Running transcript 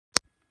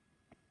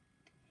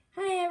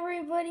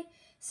everybody.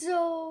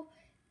 So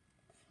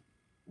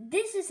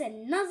this is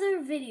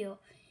another video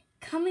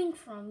coming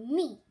from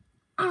me,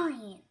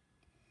 Aryan.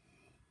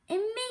 And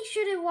make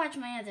sure to watch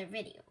my other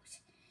videos.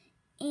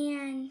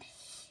 And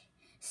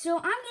so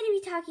I'm going to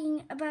be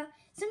talking about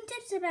some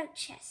tips about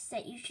chess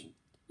that you should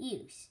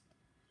use.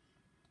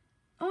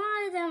 A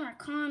lot of them are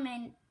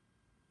common,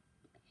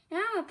 and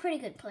I'm a pretty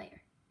good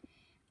player.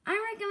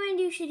 I recommend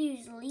you should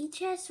use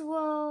Lichess.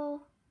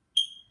 Well,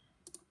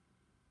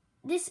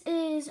 this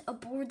is a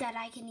board that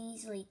I can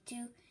easily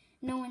do.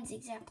 No one's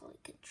exactly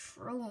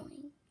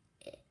controlling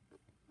it.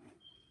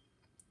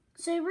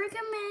 So I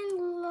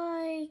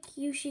recommend,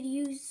 you should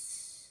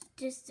use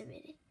just a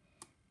minute.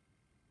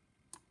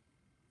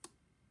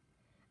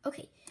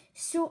 Okay,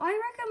 so I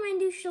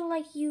recommend you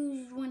should,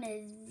 use one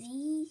of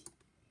these,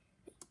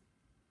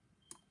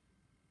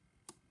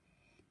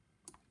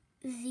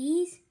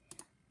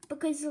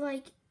 because,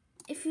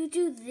 if you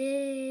do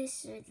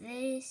this or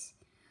this,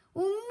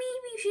 well,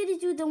 maybe you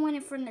should do the one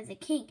in front of the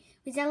king,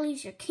 because that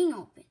leaves your king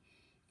open.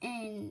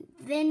 And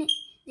then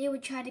they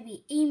would try to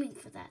be aiming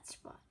for that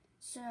spot,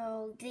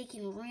 so they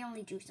can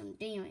really do some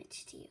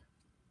damage to you.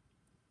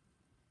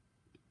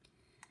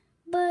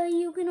 But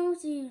you can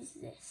also use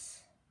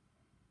this.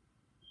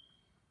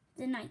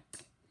 The knight.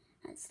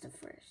 That's the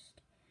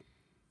first.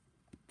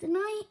 The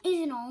knight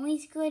isn't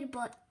always good,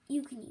 but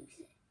you can use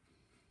it.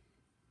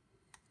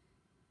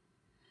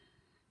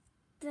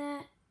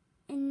 That,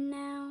 and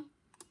now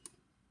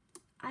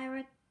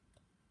I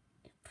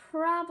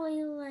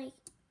probably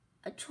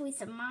a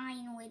choice of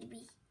mine would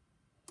be,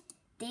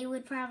 they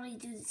would probably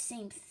do the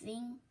same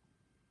thing.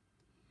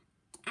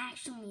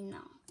 Actually,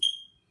 no.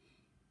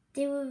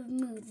 They would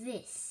move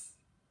this.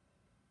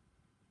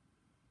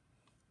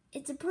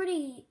 It's a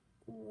pretty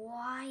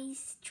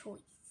wise choice.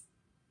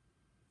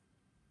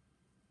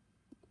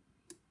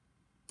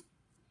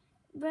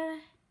 But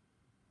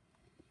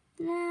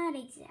not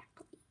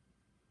exactly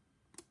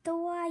the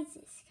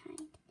wisest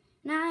kind.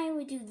 Now I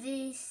would do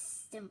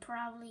this, then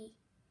probably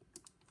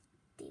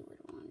they would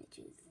want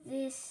to do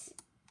this.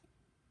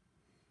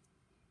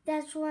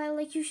 That's why,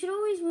 you should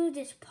always move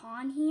this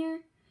pawn here.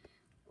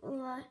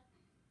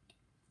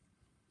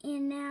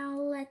 And now,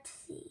 let's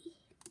see.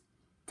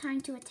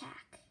 Time to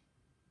attack.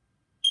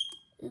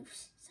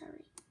 Oops,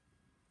 sorry.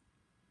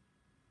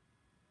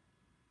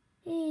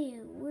 Hey,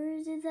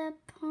 where did that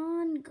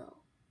pawn go?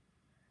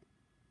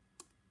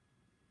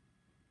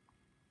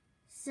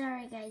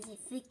 Sorry, guys, I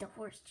think the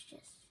horse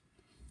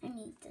I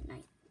mean the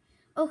knight.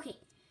 Okay,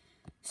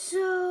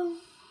 so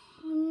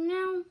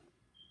now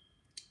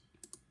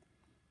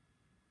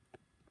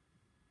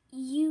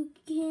you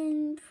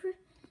can,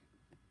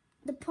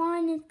 the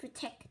pawn is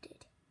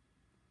protected.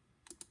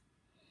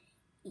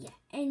 Yeah,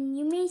 and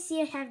you may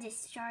see I have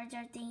this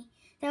Charizard thing.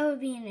 That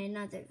would be in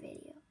another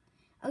video.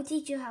 I'll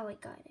teach you how I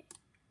got it,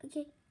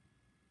 okay?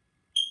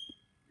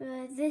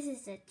 But this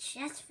is a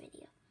chess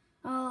video.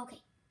 Oh,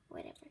 okay,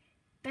 whatever.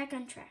 Back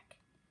on track.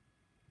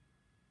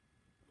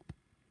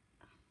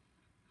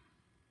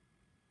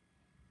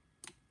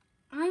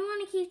 I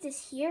want to keep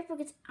this here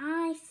because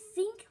I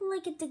think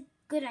it's a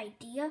good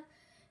idea,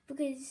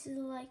 because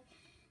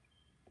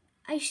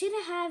I should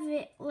have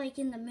it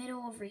in the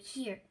middle over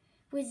here,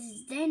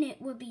 because then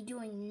it would be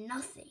doing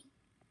nothing.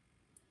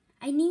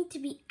 I need to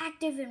be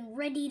active and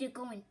ready to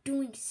go and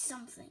doing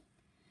something.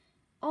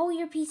 All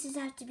your pieces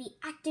have to be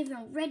active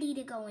and ready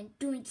to go and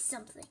doing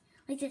something,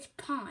 like this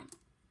pawn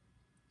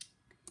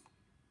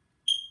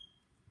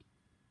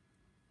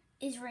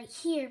is right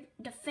here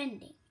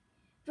defending.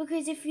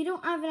 Because if you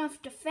don't have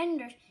enough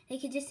defenders, they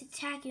could just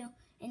attack you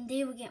and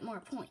they will get more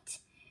points.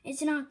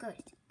 It's not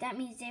good. That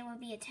means they will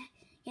be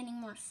getting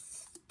more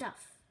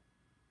stuff.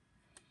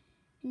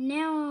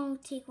 Now I'll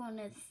take one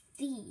of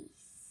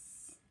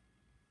these.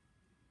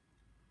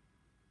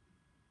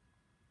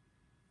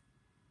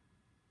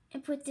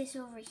 And put this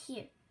over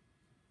here.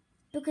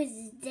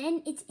 Because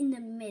then it's in the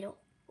middle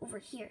over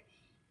here.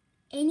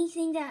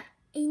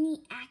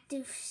 Any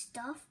active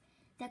stuff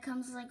that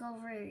comes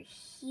over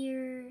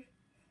here,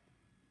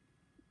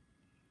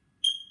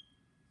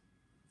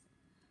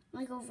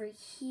 over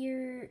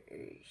here or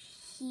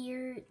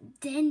here,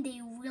 then they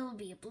will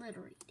be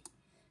obliterated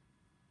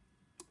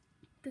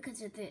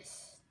because of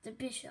this, the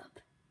bishop.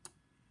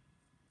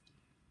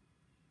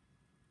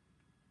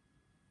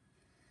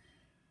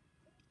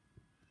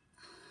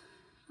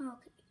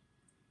 Okay,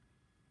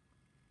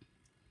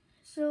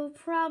 so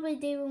probably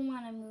they will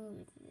want to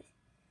move this.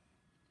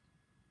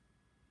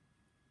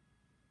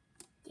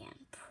 Yeah,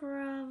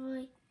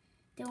 probably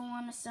they will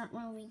want to start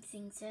moving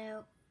things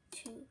out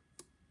too.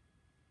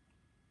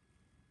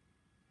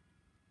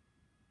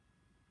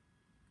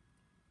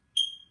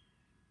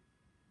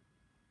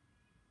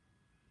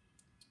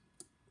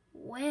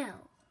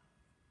 Well,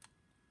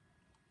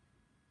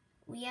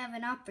 we have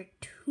an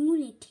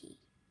opportunity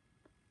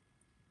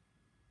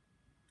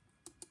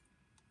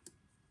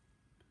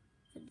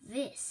for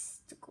this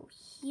to go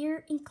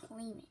here and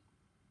claim it.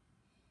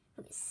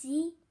 But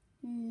see,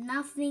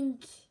 nothing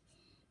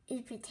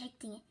is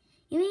protecting it.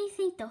 You may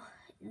think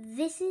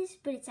this is,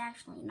 but it's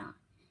actually not.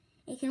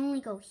 It can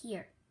only go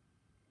here.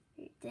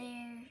 Right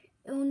there.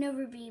 It will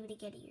never be able to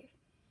get here.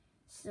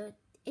 So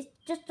it's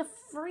just a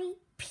free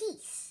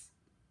piece.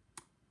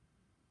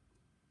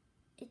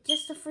 It's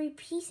just a free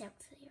piece out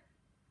there.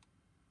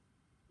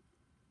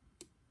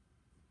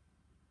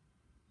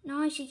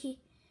 Now I should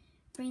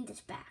bring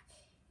this back.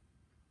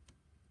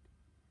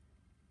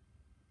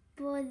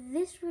 But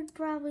this would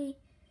probably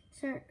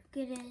start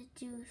gonna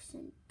do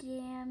some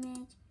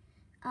damage.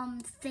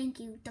 Thank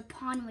you. The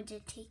pawn would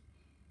just take.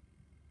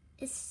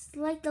 It's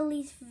like the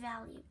least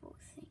valuable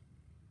thing.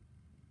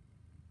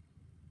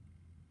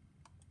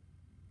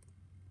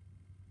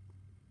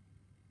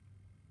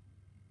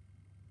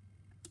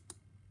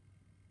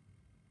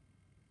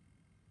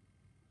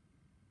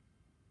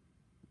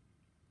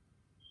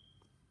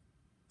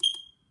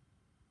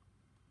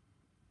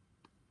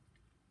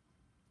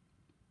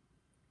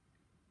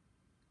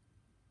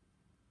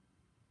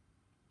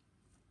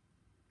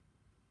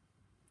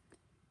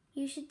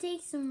 You should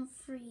take some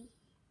free.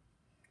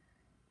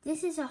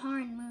 This is a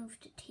hard move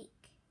to take.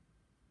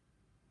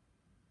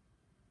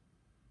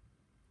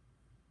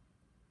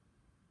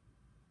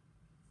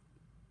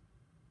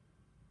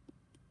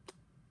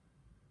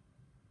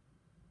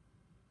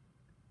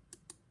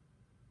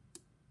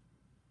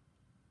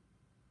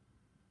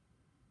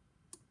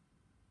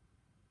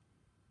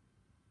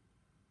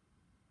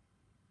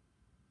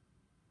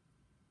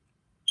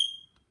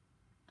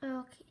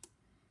 Okay.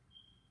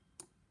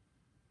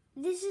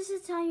 This is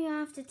the time you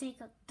have to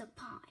take up the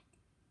pawn.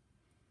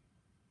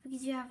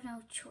 Because you have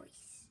no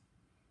choice.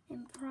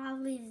 And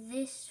probably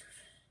this.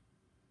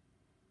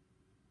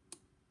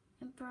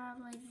 And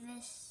probably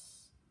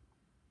this.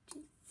 Do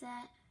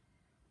that.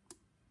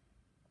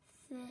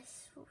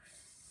 This will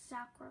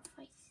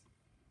sacrifice.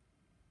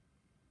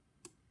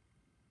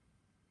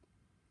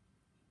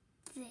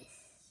 This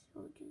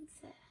will do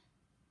that.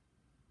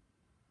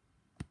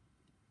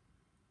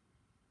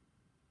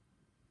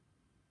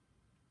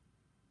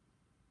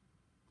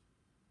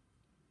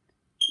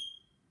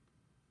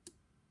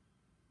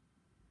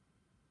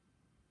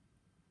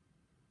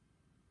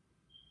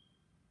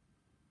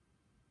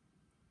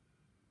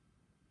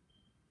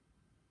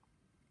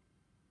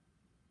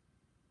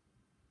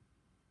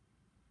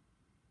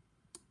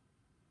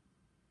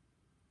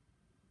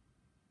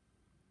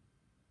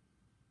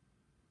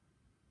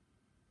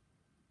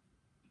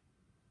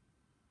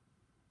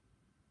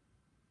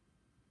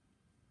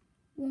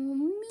 Well,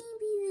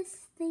 maybe this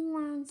thing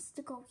wants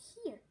to go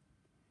here,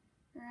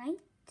 right?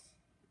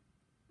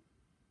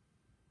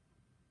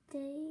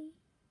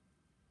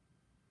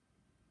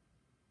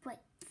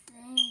 But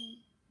then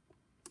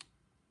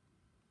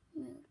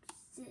moves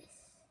this.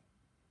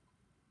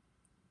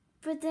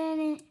 But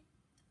then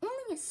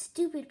only a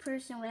stupid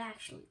person would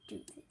actually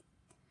do this.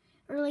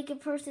 Or like a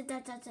person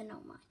that doesn't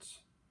know much.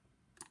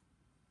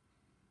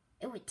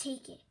 It would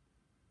take it.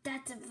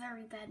 That's a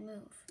very bad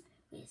move.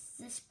 Is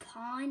this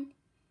pawn?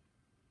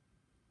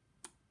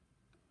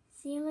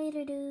 See you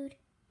later, dude.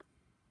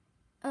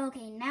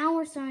 Okay, now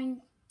we're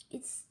starting.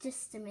 It's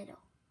just the middle.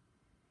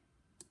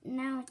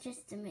 Now it's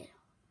just the middle.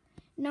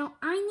 Now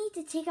I need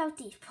to take out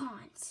these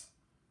pawns.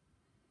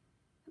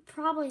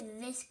 Probably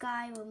this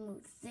guy will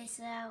move this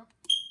out.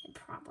 And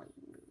probably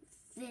move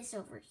this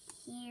over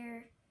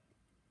here.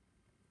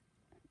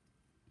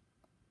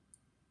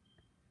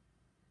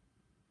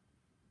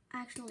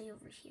 Actually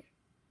over here.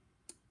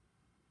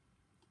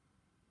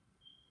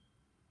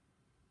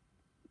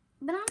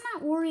 But I'm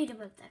not worried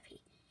about that piece.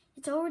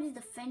 It's already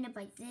defended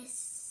by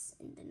this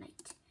and the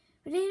knight.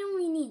 But it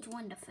only needs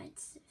one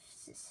defensive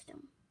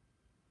system.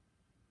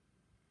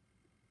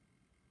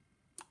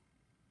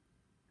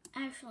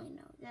 Actually,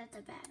 no. That's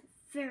a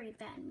very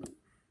bad move.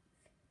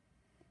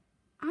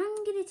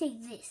 I'm going to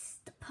take this,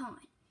 the pawn.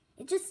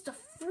 It's just a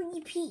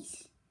free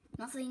piece.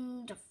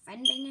 Nothing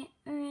defending it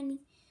or anything.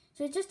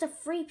 So it's just a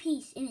free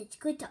piece, and it's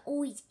good to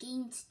always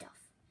gain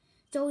stuff.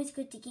 It's always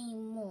good to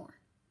gain more.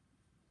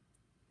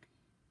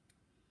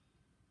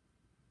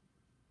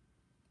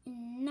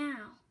 And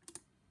now,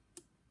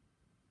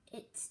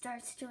 it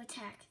starts to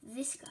attack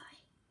this guy.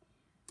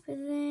 But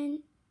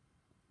then,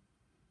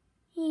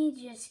 he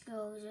just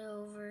goes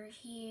over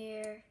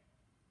here.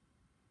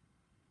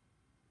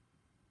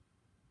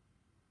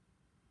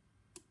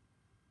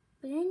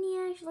 But then he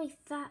actually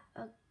thought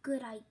a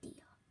good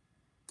idea.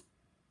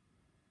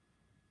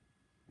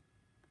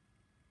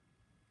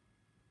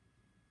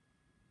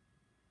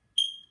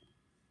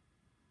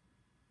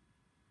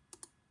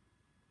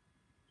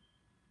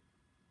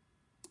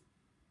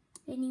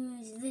 Then he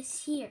moves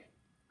this here.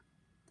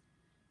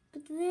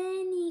 But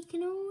then he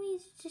can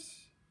always just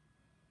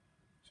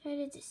try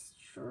to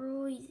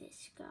destroy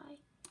this guy.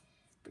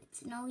 But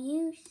it's no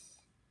use.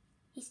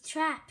 He's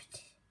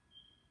trapped.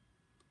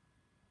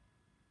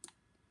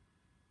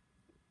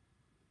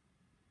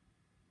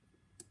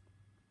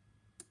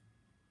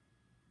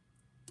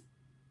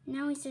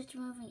 Now he starts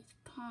moving his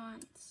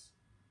pawns.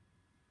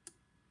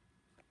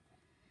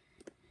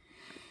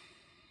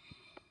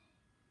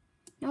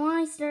 Now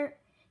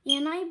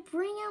and I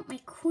bring out my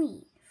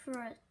queen for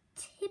a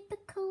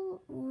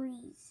typical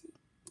reason.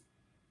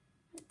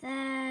 That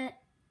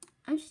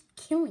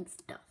killing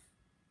stuff.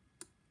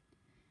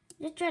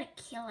 Just try to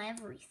kill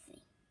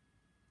everything.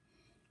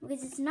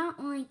 Because it's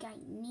not like I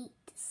need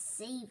to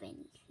save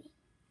anything.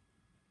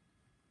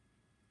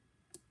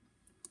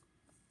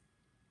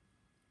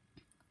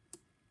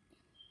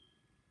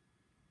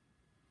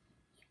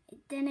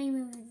 Then I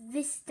move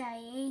this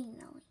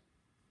diagonally.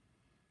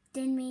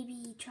 Then maybe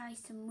he tries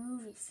to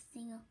move his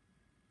thing over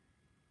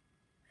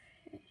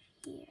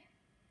here.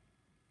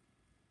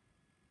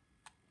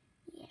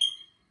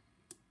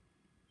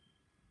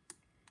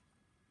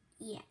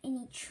 Yeah, and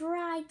he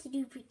tried to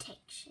do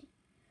protection.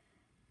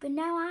 But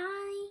now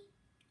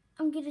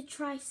I'm gonna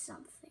try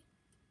something.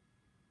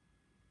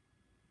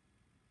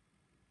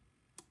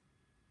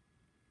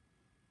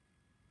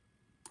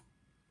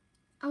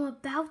 I'm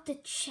about to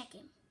check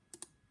him.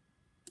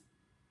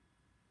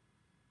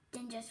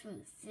 Then just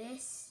move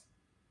this.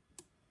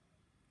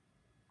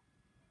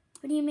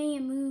 But he may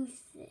have moved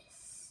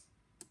this.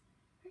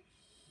 Right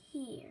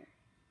here.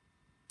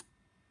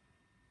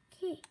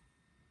 Okay.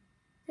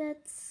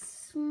 That's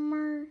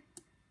smart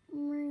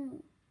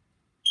move.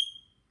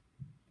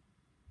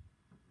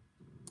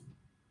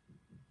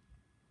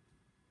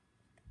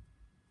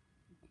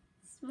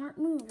 Smart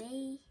move,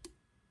 eh?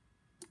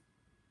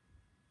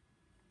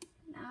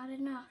 Not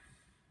enough.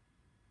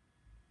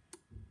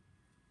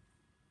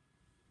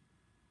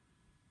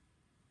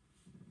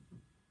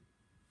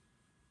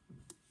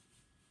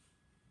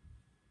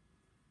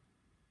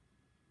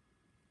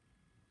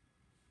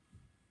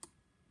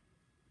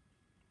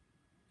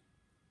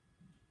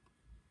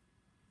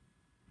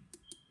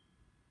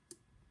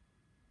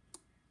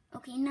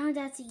 Okay, now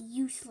that's a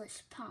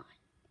useless pawn.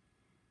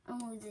 I'll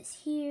move this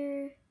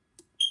here.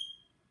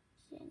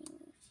 Then he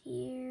moves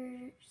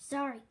here.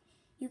 Sorry,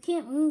 you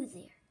can't move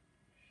there.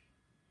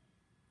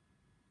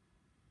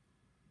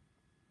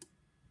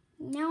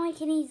 Now I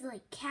can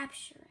easily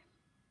capture him.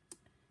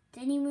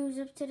 Then he moves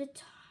up to the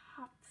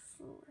top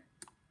floor.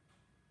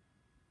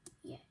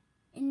 Yeah,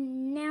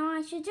 and now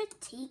I should just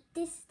take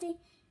this thing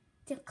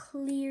to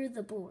clear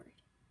the board.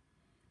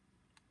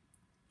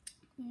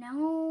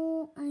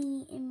 Now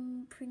I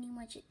am pretty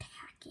much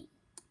attacking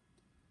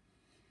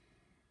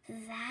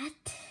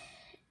that.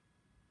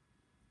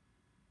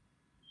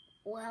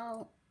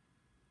 Well,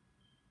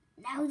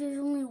 now there's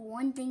only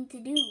one thing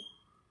to do.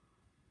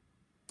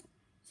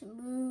 To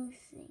move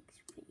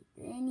things. But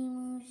then he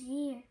moves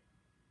here.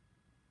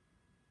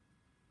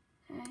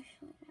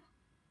 Actually, no.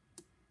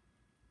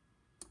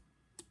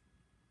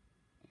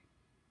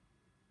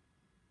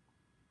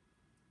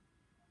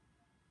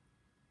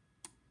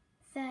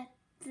 That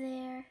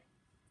there.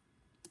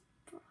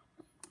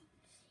 Probably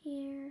moves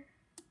here.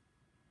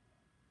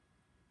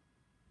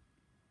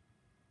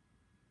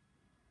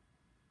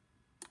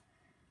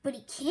 But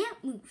he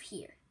can't move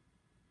here.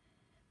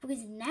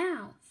 Because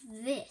now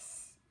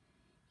this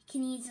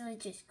can easily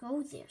just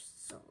go there,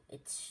 so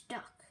it's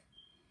stuck.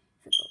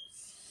 If it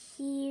goes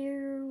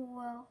here,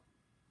 well,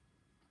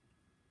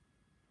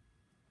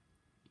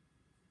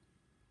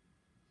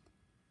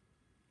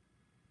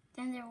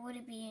 then there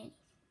wouldn't be anything.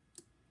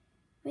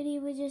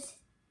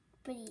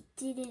 But he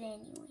did it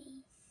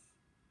anyways.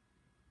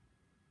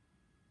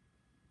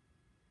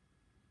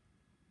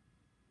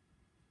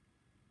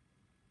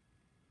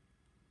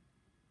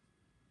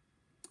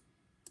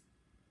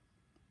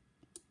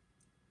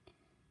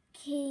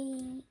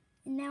 Okay,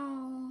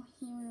 now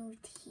he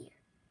moved here.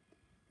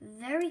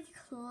 Very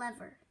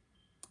clever.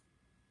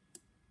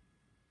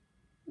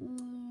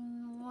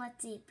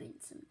 Let's see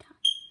it some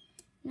time.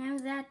 Now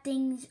that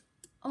thing's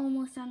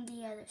almost on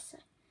the other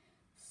side.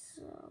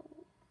 So,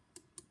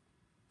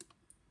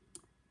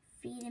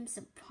 feed him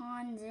some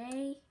pawns,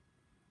 eh?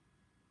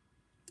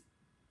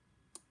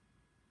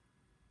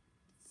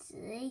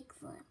 Take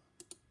them.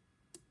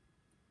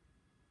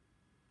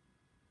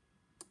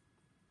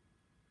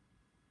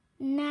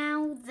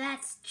 Now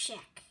that's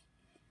check.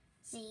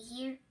 See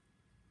here?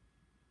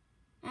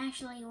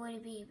 Actually, you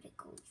wouldn't be able to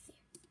go there.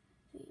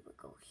 So you would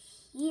go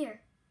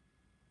here.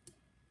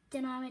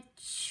 Then I would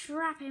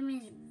trap him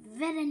as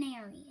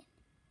veterinarian.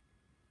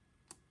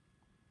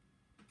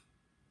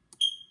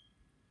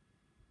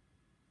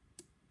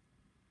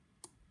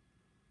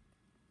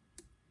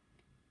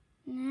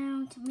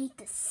 Now to make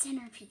the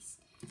centerpiece.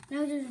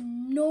 Now there's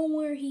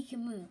nowhere he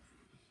can move.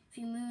 If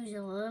he moves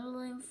a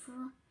little in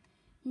front,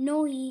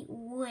 no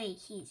way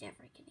he's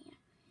ever gonna.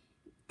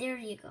 There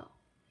you go.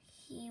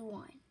 He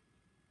won.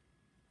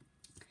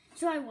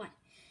 So I won.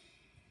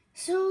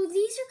 So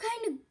these are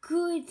kind of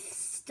good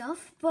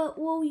stuff, but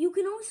well, you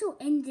can also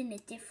end in a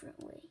different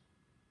way.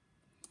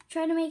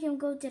 Try to make him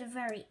go to the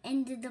very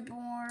end of the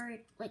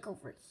board, like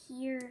over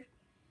here.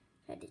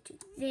 Try to do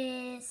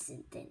this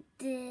and then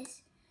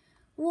this.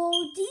 Well,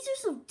 these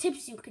are some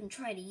tips you can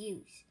try to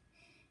use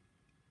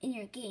in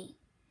your game.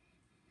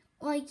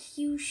 Like,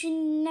 you should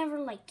never,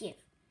 give.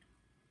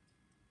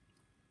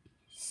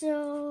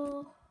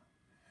 So,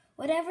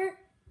 whatever.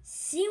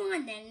 See you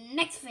on the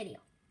next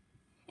video.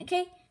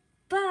 Okay?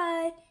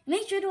 Bye.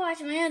 Make sure to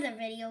watch my other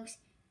videos.